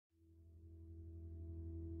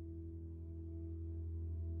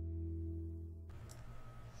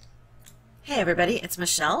Hey everybody, it's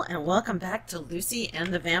Michelle, and welcome back to Lucy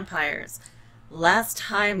and the Vampires. Last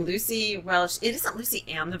time Lucy, well, it isn't Lucy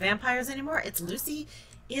and the Vampires anymore, it's Lucy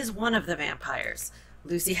is one of the vampires.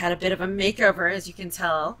 Lucy had a bit of a makeover, as you can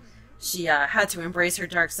tell. She had to embrace her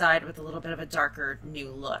dark side with a little bit of a darker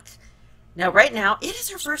new look. Now, right now, it is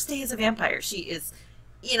her first day as a vampire. She is,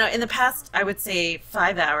 in the past, I would say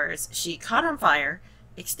 5 hours, she caught on fire,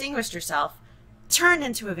 extinguished herself, turned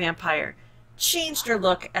into a vampire, changed her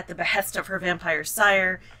look at the behest of her vampire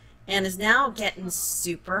sire, and is now getting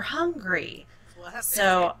super hungry.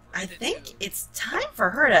 So I think it's time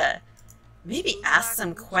for her to maybe ask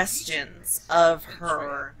some questions of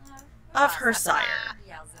her sire.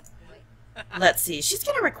 Let's see. She's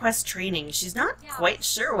going to request training. She's not quite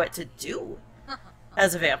sure what to do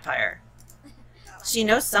as a vampire. She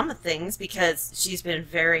knows some things because she's been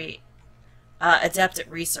very adept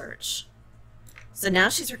at research. So now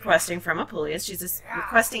she's requesting from Apuleius, she's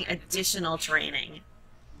requesting additional training.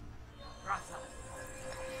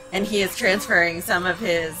 And he is transferring some of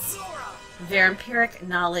his vampiric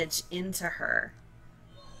knowledge into her.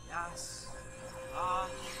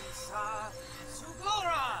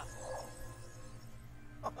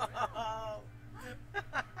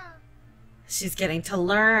 She's getting to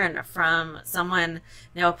learn from someone.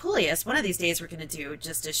 Now, Apuleius, one of these days we're going to do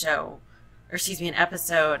just a show, or excuse me, an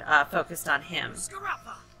episode focused on him.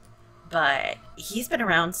 But he's been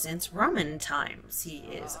around since Roman times. He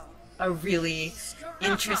is a really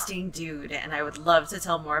interesting dude, and I would love to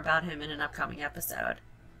tell more about him in an upcoming episode.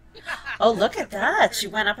 Oh, look at that! She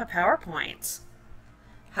went up a PowerPoint.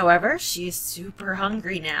 However, she's super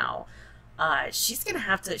hungry now. She's gonna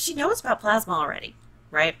have to... She knows about plasma already,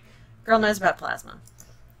 right? Girl knows about plasma.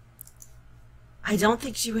 I don't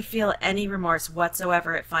think she would feel any remorse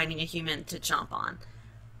whatsoever at finding a human to chomp on.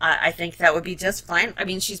 I think that would be just fine. I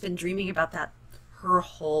mean, she's been dreaming about that her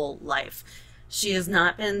whole life. She has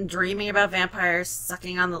not been dreaming about vampires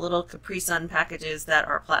sucking on the little Capri Sun packages that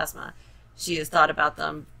are plasma. She has thought about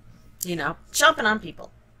them, chomping on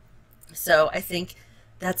people. So I think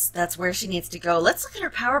that's where she needs to go. Let's look at her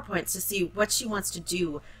PowerPoints to see what she wants to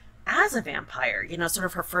do as a vampire, sort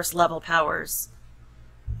of her first level powers.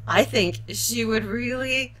 I think she would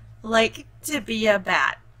really like to be a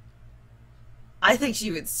bat. I think she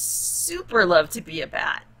would super love to be a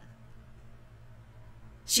bat.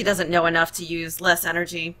 She doesn't know enough to use less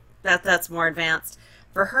energy. That's more advanced.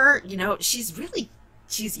 For her,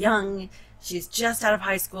 she's young. She's just out of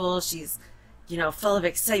high school. She's, full of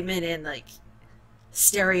excitement and,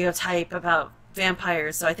 stereotype about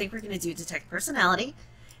vampires. So I think we're going to do detect personality.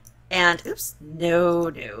 And, oops, no,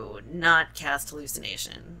 not cast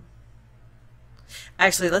hallucination.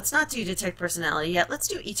 Actually, let's not do detect personality yet. Let's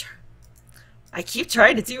do I keep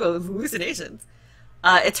trying to do hallucinations.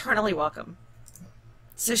 Eternally welcome.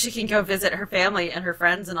 So she can go visit her family and her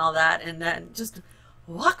friends and all that, and then just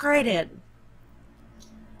walk right in.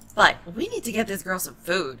 But we need to get this girl some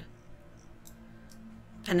food.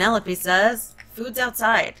 Penelope says, food's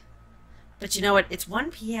outside. But you know what? It's 1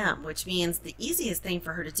 p.m., which means the easiest thing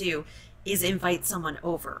for her to do is invite someone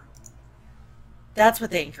over. That's what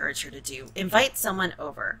they encourage her to do. Invite someone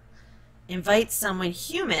over. Invite someone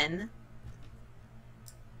human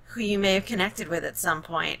who you may have connected with at some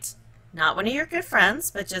point. Not one of your good friends,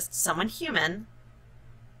 but just someone human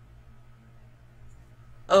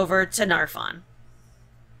over to Narfon.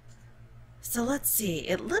 So let's see.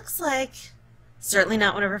 It looks like certainly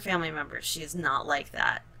not one of her family members. She is not like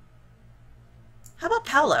that. How about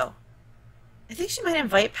Paolo? I think she might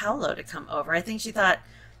invite Paolo to come over. I think she thought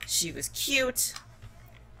she was cute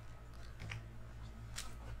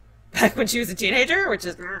back when she was a teenager, which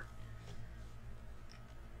is...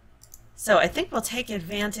 So I think we'll take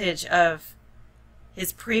advantage of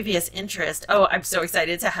his previous interest. Oh, I'm so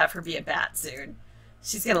excited to have her be a bat soon.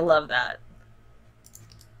 She's going to love that.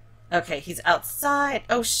 Okay, he's outside.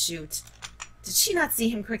 Oh, shoot. Did she not see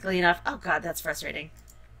him quickly enough? Oh, God, that's frustrating.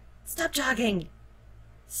 Stop jogging.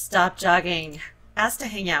 Stop jogging. Ask to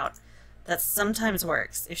hang out. That sometimes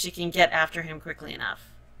works if she can get after him quickly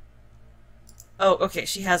enough. Oh, okay,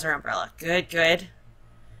 she has her umbrella. Good, good.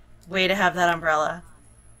 Way to have that umbrella.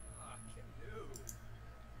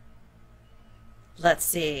 Let's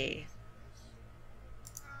see.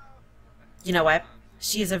 You know what?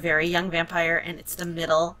 She is a very young vampire, and it's the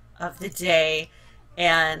middle of the day,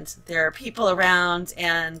 and there are people around,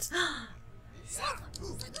 and...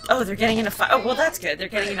 Oh, they're getting in a fight. Oh, well, that's good. They're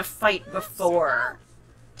getting in a fight before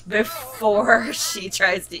she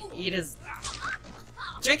tries to eat his...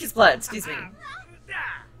 Drink his blood, excuse me.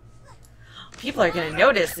 People are going to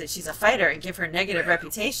notice that she's a fighter and give her a negative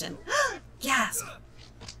reputation. Gasp!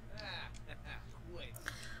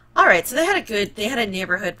 All right, so they had a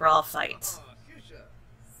neighborhood brawl fight.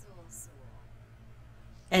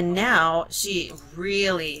 And now she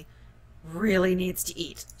really, really needs to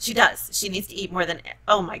eat. She does. She needs to eat more than...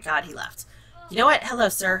 Oh my god, he left. You know what? Hello,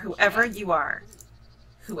 sir. Whoever you are.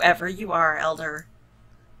 Whoever you are, Elder.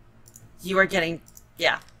 You are getting...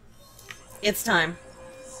 Yeah. It's time.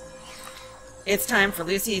 It's time for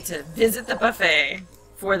Lucy to visit the buffet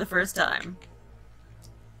for the first time.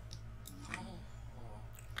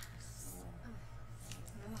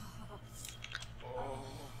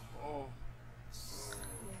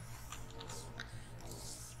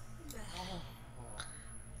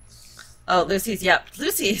 Oh,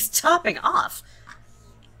 Lucy's topping off.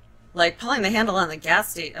 Like pulling the handle on the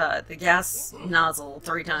gas nozzle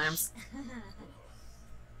 3 times.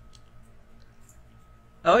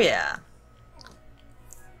 Oh yeah.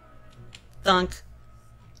 Thunk.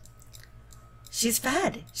 She's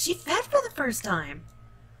fed. She fed for the first time.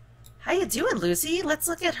 How you doing, Lucy? Let's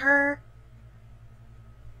look at her.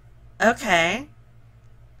 Okay.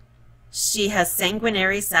 She has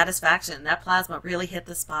sanguinary satisfaction. That plasma really hit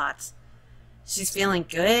the spot. She's feeling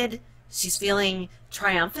good. She's feeling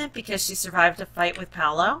triumphant because she survived a fight with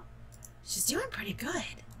Paolo. She's doing pretty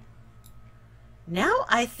good. Now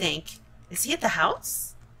I think... Is he at the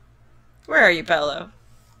house? Where are you, Paolo?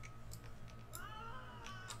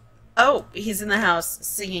 Oh, he's in the house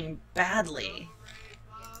singing badly.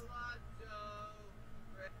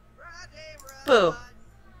 Boo.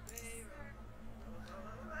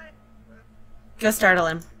 Go startle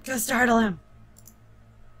him. Go startle him.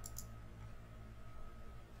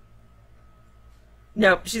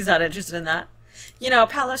 Nope, she's not interested in that. You know,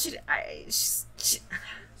 Paolo,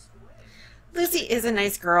 Lucy is a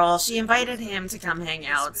nice girl. She invited him to come hang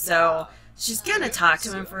out, so she's gonna talk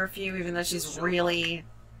to him for a few, even though she's really...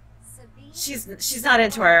 She's not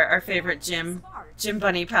into our favorite gym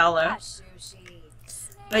bunny, Paolo.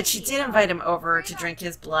 But she did invite him over to drink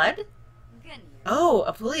his blood. Oh,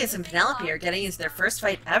 Apuleius and Penelope are getting into their first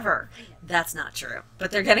fight ever. That's not true.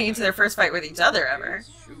 But they're getting into their first fight with each other ever.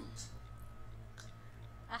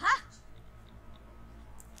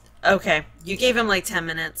 Okay, you gave him like 10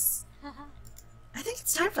 minutes. I think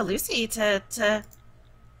it's time for Lucy I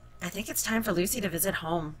think it's time for Lucy to visit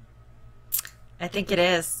home. I think it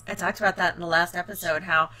is. I talked about that in the last episode,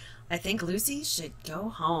 how I think Lucy should go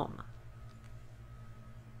home.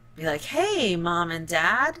 Be like, hey, Mom and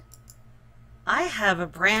Dad, I have a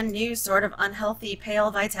brand new sort of unhealthy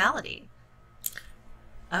pale vitality.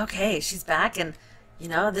 Okay, she's back, and you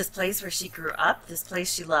know, this place where she grew up, this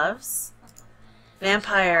place she loves.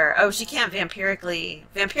 Vampire. Oh, she can't vampirically...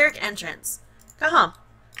 Vampiric entrance. Go home.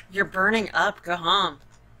 You're burning up. Go home.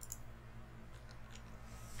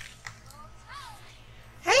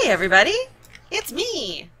 Hey, everybody. It's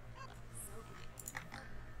me.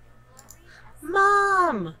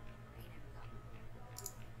 Mom.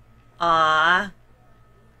 Ah.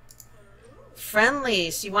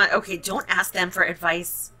 Friendly. She want... Okay, don't ask them for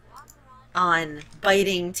advice on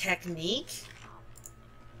biting technique.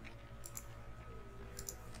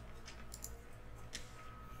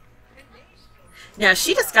 Now,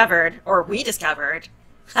 she discovered, or we discovered,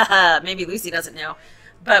 haha, maybe Lucy doesn't know,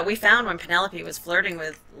 but we found when Penelope was flirting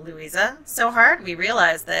with Louisa so hard, we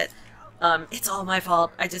realized that it's all my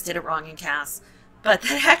fault. I just did it wrong in Cass. But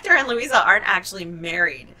that Hector and Louisa aren't actually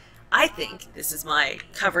married. I think, this is my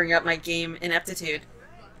covering up my game ineptitude,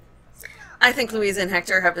 I think Louisa and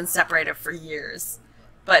Hector have been separated for years,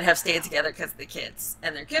 but have stayed together because of the kids.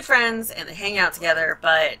 And they're good friends, and they hang out together,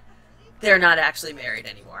 but... they're not actually married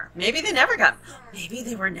anymore. Maybe they never got... Maybe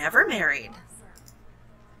they were never married.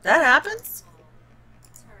 That happens?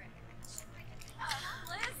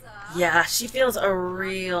 Yeah, she feels a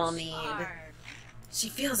real need. She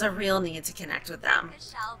feels a real need to connect with them.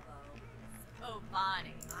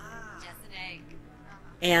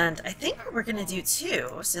 And I think what we're going to do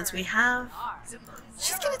too, since we have...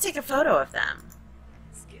 She's going to take a photo of them.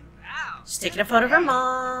 She's taking a photo of her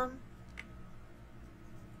mom.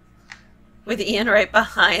 With Ian right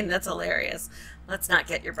behind. That's hilarious. Let's not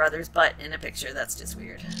get your brother's butt in a picture. That's just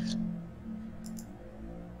weird.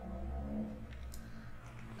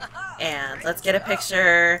 And let's get a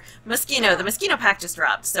picture. Moschino. The Moschino pack just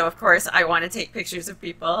dropped. So, of course, I want to take pictures of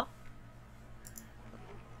people.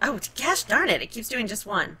 Oh, gosh darn it. It keeps doing just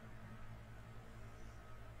one.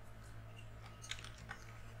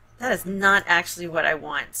 That is not actually what I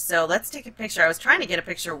want. So, let's take a picture. I was trying to get a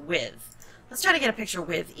picture with. Let's try to get a picture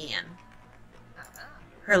with Ian.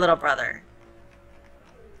 Her little brother.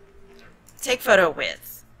 Take photo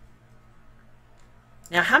with.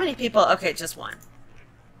 Now, how many people? Okay, just one.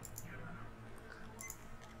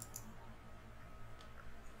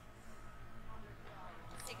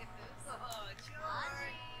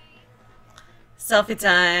 Selfie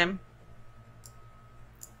time.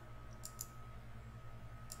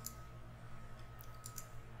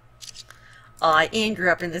 Aw, Ian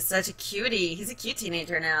grew up into such a cutie. He's a cute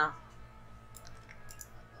teenager now.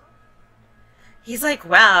 He's like,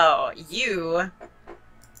 wow, you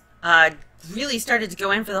really started to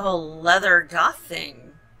go in for the whole leather goth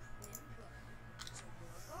thing.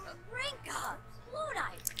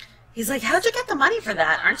 He's like, how'd you get the money for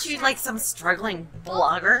that? Aren't you like some struggling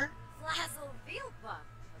blogger?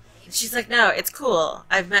 And she's like, no, it's cool.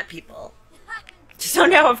 I've met people. So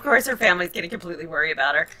now, of course, her family's getting completely worried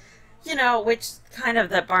about her. You know, which kind of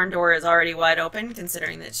the barn door is already wide open,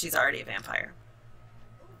 considering that she's already a vampire.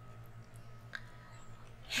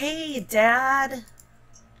 Hey, Dad.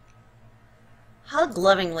 Hug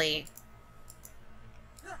lovingly.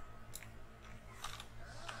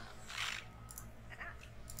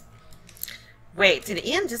 Wait, did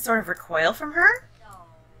Ian just sort of recoil from her?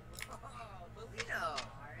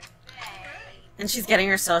 And she's getting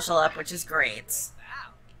her social up, which is great.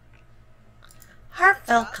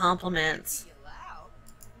 Heartfelt compliments.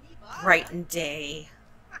 Brighten day.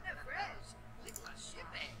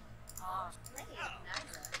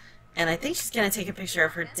 And I think she's going to take a picture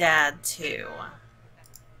of her dad, too.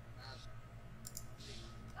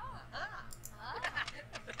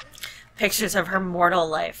 Pictures of her mortal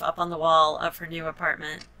life up on the wall of her new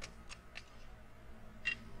apartment.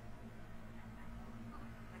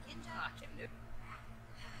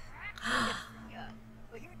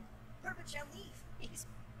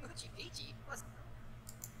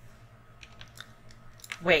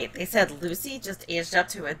 Wait, they said Lucy just aged up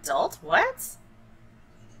to adult? What?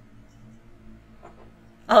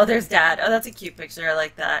 Oh, there's Dad. Oh, that's a cute picture. I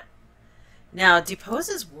like that. Now, do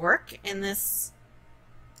poses work in this?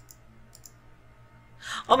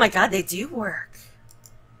 Oh my god, they do work.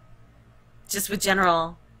 Just with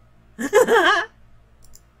general...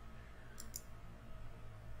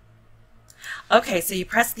 Okay, so you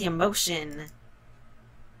press the emotion.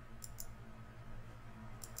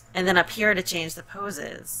 And then up here to change the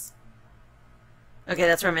poses. Okay,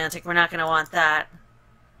 that's romantic. We're not going to want that.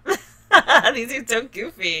 These are so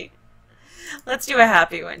goofy. Let's do a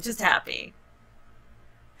happy one. Just happy.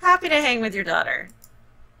 Happy to hang with your daughter.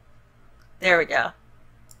 There we go.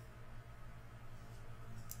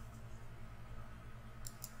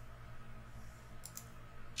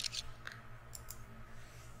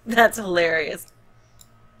 That's hilarious.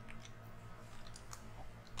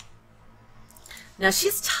 Now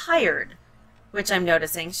she's tired, which I'm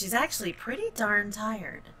noticing. She's actually pretty darn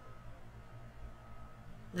tired.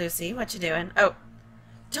 Lucy, what you doing? Oh,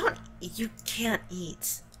 you can't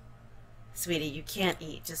eat. Sweetie, you can't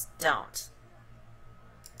eat. Just don't.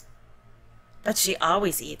 But she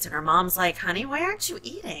always eats, and her mom's like, honey, why aren't you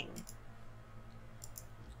eating?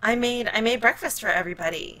 I made breakfast for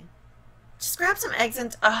everybody. Just grab some eggs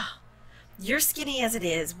and... Oh, you're skinny as it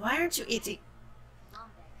is. Why aren't you eating?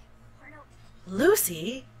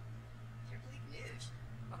 Lucy?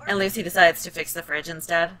 And Lucy decides to fix the fridge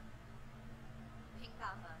instead.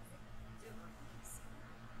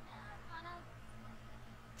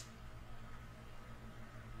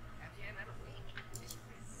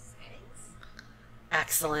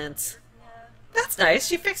 Excellent. That's nice.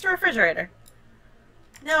 She fixed her refrigerator.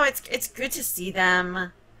 No, it's good to see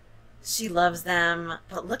them. She loves them.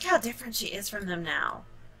 But look how different she is from them now.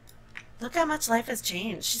 Look how much life has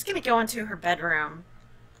changed. She's going to go into her bedroom.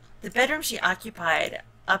 The bedroom she occupied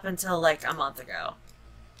up until like a month ago.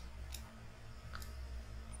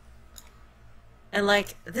 And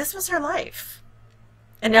like, this was her life.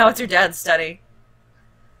 And now it's her dad's study.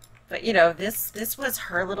 But you know, this was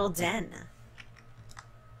her little den.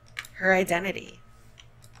 Her identity.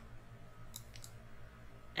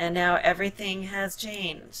 And now everything has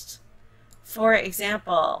changed. For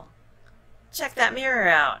example, check that mirror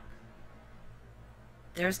out.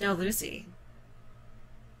 There's no Lucy.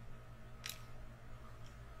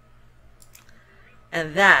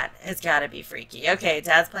 And that has got to be freaky. Okay,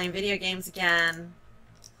 Dad's playing video games again.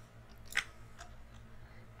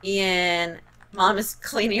 Ian, Mom is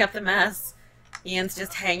cleaning up the mess. Ian's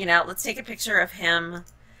just hanging out. Let's take a picture of him.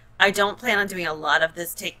 I don't plan on doing a lot of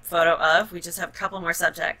this take photo of. We just have a couple more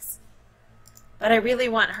subjects. But I really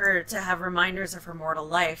want her to have reminders of her mortal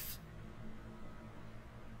life.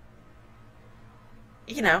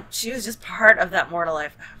 You know, she was just part of that mortal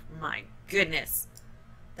life. Oh, my goodness.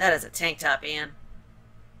 That is a tank top, Ian.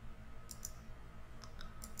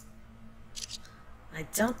 I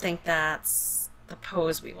don't think that's the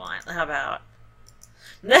pose we want. How about?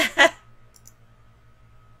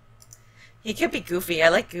 He could be goofy. I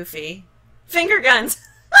like goofy. Finger guns!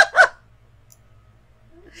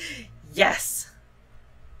 Yes.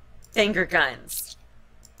 finger guns.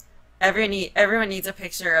 Everyone needs a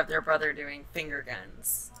picture of their brother doing finger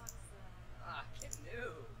guns.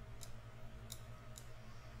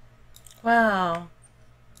 Wow.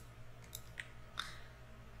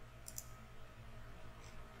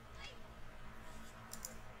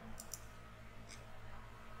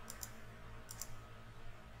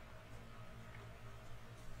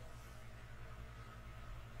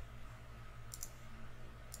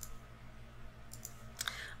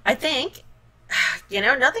 I think,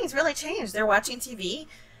 nothing's really changed. They're watching TV.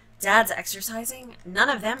 Dad's exercising. None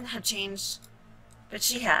of them have changed, but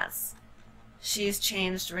she has. She's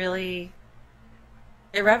changed really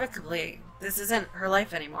irrevocably. This isn't her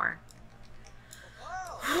life anymore.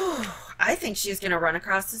 Whew. I think she's going to run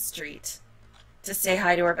across the street to say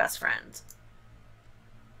hi to her best friend.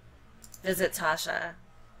 Visit Tasha.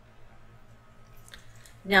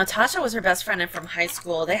 Now, Tasha was her best friend from high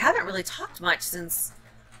school. They haven't really talked much since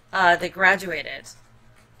they graduated.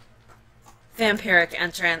 Vampiric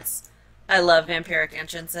entrance. I love vampiric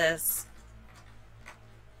entrances.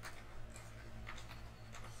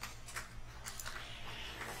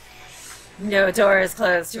 No door is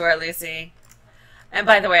closed to our Lucy. And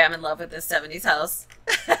by the way, I'm in love with this 70s house.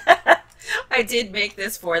 I did make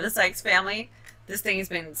this for the Sykes family. This thing has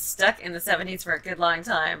been stuck in the 70s for a good long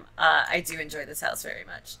time. I do enjoy this house very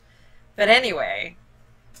much. But anyway.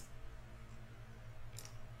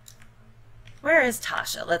 Where is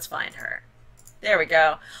Tasha? Let's find her. There we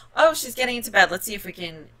go. Oh, she's getting into bed. Let's see if we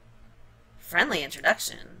can... Friendly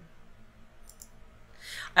introduction.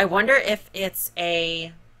 I wonder if it's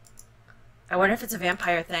a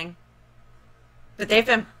vampire thing. But they've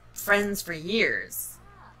been friends for years.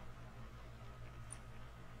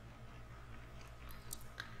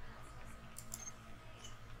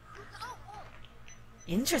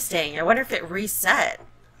 Interesting. I wonder if it reset.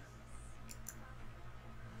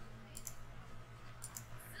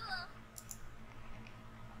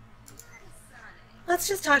 Let's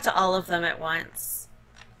just talk to all of them at once.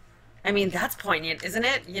 I mean, that's poignant, isn't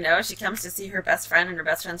it? She comes to see her best friend and her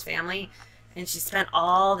best friend's family, and she spent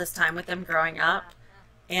all this time with them growing up,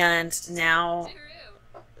 and now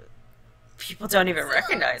people don't even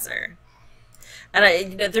recognize her.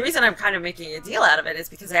 And the reason I'm kind of making a deal out of it is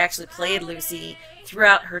because I actually played Lucy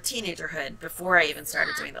throughout her teenagerhood before I even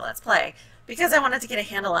started doing the Let's Play, because I wanted to get a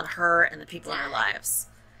handle on her and the people in her lives.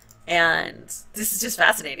 And this is just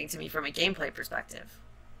fascinating to me from a gameplay perspective.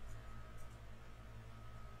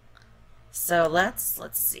 So let's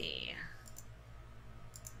see.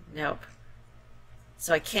 Nope.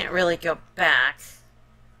 So I can't really go back.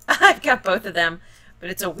 I've got both of them,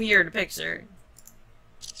 but it's a weird picture.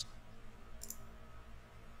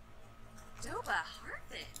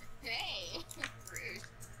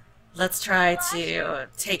 Let's try to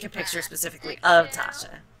take a picture specifically of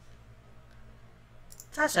Tasha.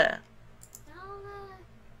 Tasha.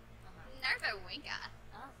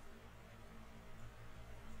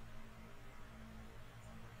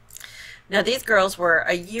 Now these girls were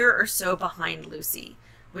a year or so behind Lucy,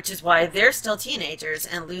 which is why they're still teenagers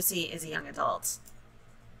and Lucy is a young adult.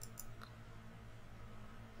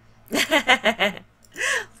 Look at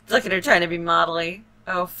her trying to be modelly.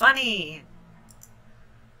 Oh, funny.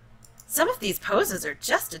 Some of these poses are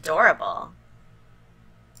just adorable.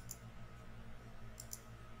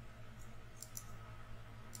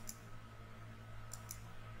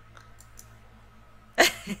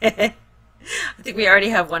 I think we already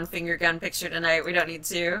have one finger gun picture tonight. We don't need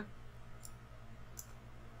two.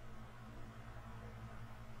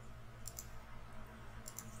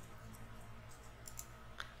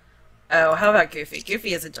 Oh, how about Goofy?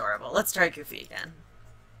 Goofy is adorable. Let's try Goofy again.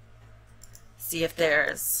 See if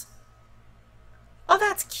there's... Oh,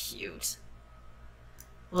 that's cute.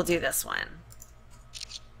 We'll do this one.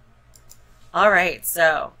 Alright,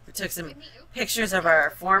 so we took some pictures of our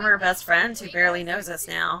former best friend who barely knows us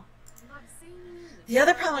now. The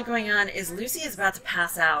other problem going on is Lucy is about to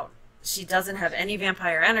pass out. She doesn't have any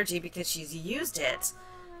vampire energy because she's used it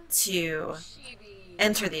to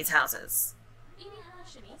enter these houses.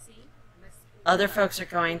 Other folks are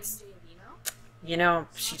going to...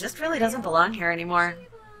 she just really doesn't belong here anymore.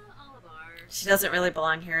 She doesn't really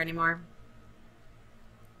belong here anymore.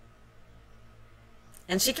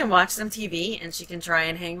 And she can watch some TV and she can try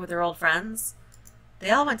and hang with her old friends.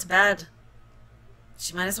 They all went to bed.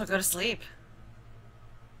 She might as well go to sleep.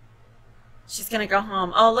 She's gonna go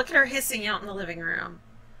home. Oh, look at her hissing out in the living room.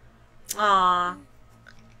 Aw.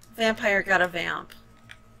 Vampire got a vamp.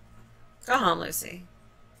 Go home, Lucy.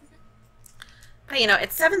 But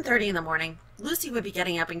it's 7:30 in the morning. Lucy would be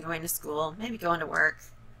getting up and going to school, maybe going to work.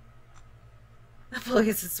 The pool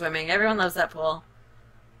is swimming. Everyone loves that pool.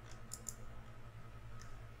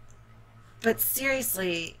 But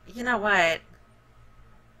seriously, you know what?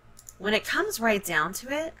 When it comes right down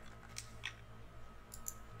to it,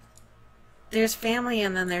 there's family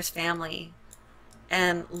and then there's family.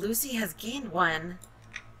 And Lucy has gained one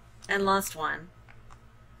and lost one.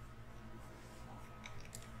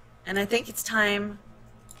 And I think it's time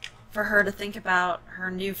for her to think about her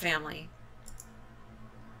new family.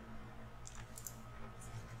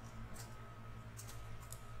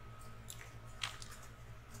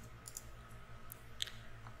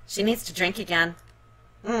 She needs to drink again.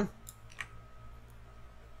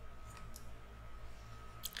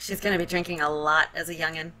 She's going to be drinking a lot as a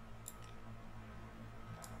youngin'.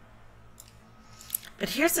 But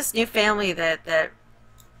here's this new family that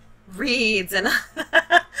reads and...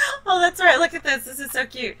 Oh, that's right. Look at this. This is so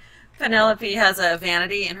cute. Penelope has a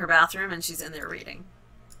vanity in her bathroom and she's in there reading.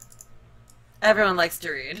 Everyone likes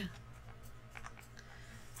to read.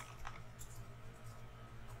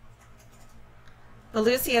 But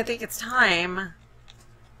Lucy, I think it's time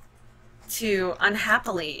to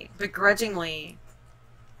unhappily, begrudgingly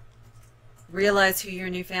realize who your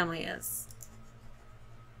new family is.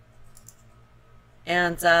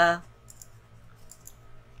 And, how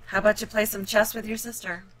about you play some chess with your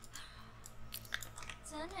sister?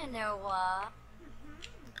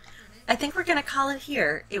 I think we're going to call it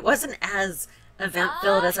here. It wasn't as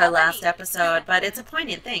event-filled as our last episode, but it's a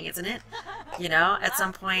poignant thing, isn't it? You know, at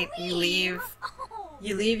some point you leave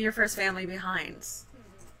your first family behind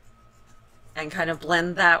and kind of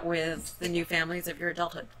blend that with the new families of your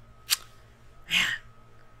adulthood.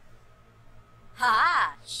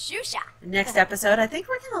 Next episode, I think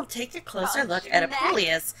we're going to take a closer look at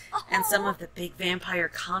Apuleius and some of the big vampire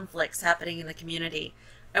conflicts happening in the community.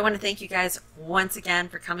 I want to thank you guys once again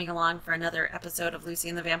for coming along for another episode of Lucy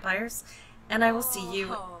and the Vampires, and I will see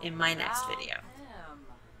you in my next video.